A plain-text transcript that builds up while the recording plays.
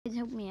Guys,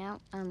 help me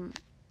out.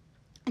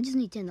 I just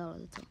need $10.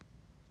 That's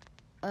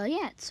all.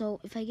 Yeah.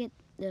 So if I get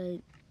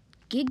the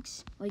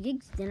gigs,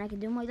 then I can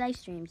do more live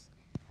streams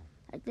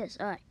like this.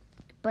 All right.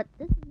 But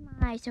this is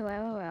my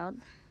survival world.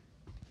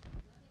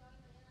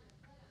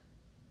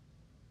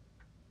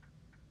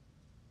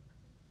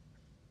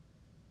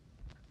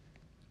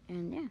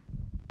 And yeah.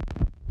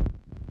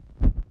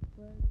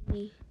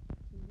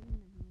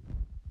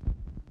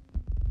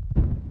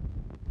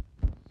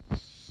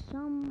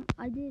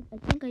 I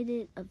think I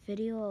did a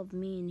video of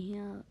me in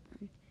here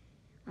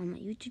on my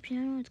YouTube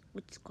channel.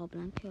 It's called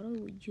Blank Hero.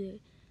 You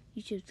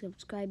should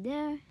subscribe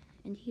there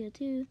and here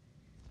too.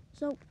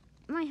 So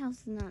my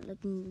house is not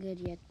looking good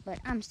yet, but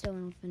I'm still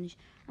gonna finish.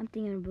 I'm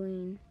thinking of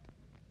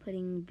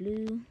putting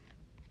blue.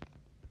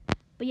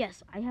 But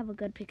yes, I have a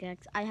good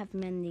pickaxe. I have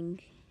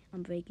mending.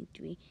 I'm breaking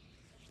 3.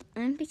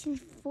 And I'm fixing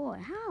 4.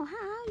 How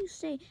you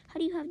say? How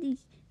do you have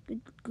these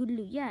good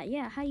loot?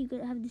 Yeah. How you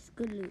have this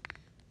good loot?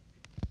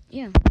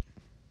 Yeah.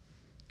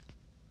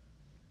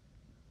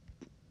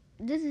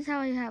 This is how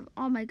I have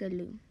all my good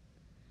loot.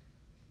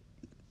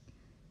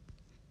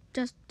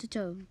 Just to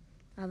show,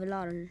 I have a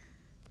lot of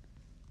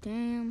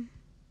damn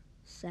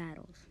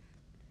saddles.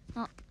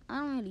 Oh, I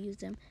don't really use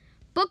them.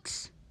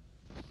 Books.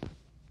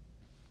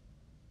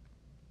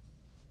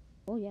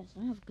 Oh yes,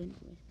 I have good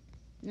ones.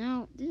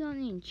 Now, these are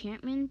the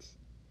enchantments.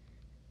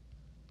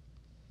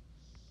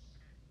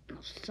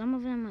 Some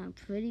of them are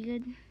pretty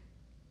good,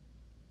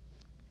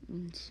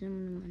 and some of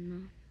them are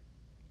not.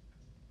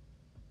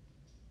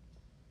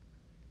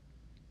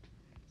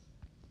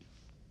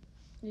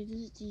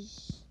 There's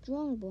these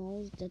strong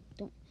balls that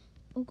don't.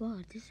 Oh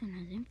god, this one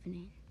has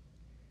infinite.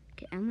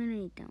 Okay, I'm gonna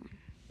need that one.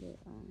 Get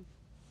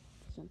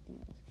something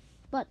else.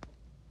 But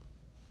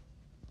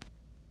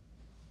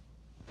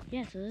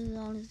yeah, so this is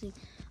all this thing.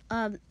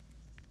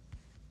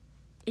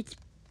 It's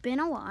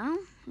been a while,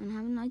 and I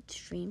haven't live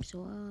streamed,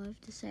 so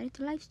I've decided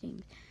to live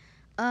stream.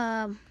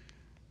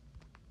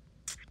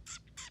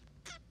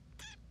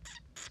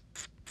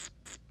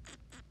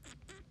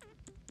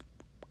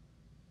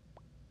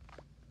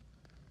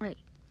 Right.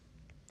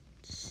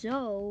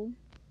 So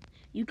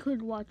you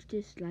could watch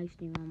this live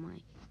stream on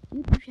my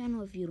YouTube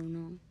channel if you don't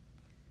know.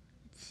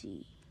 Let's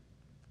see.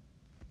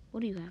 What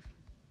do you have?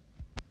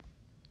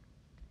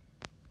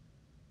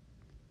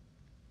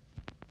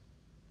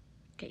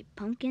 Okay,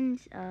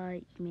 pumpkins,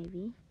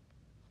 maybe.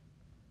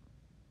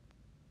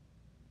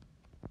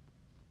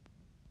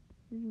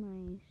 This is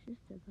my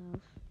sister's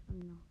house. I'm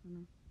not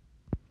gonna.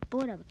 But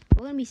whatever.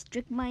 We're gonna be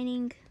strict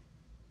mining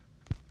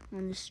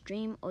on the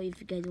stream, or if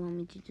you guys want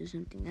me to do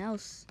something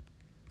else,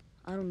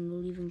 I don't know,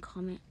 leave a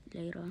comment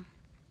later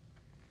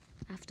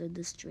after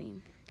the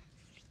stream.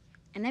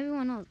 And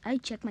everyone knows, I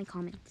check my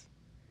comments.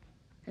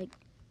 Like,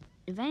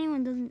 if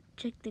anyone doesn't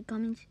check the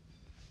comments,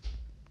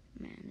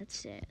 man, that's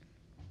sad.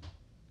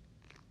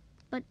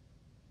 But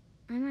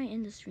I might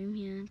end the stream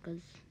here,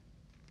 because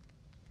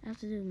I have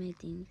to do many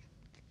things.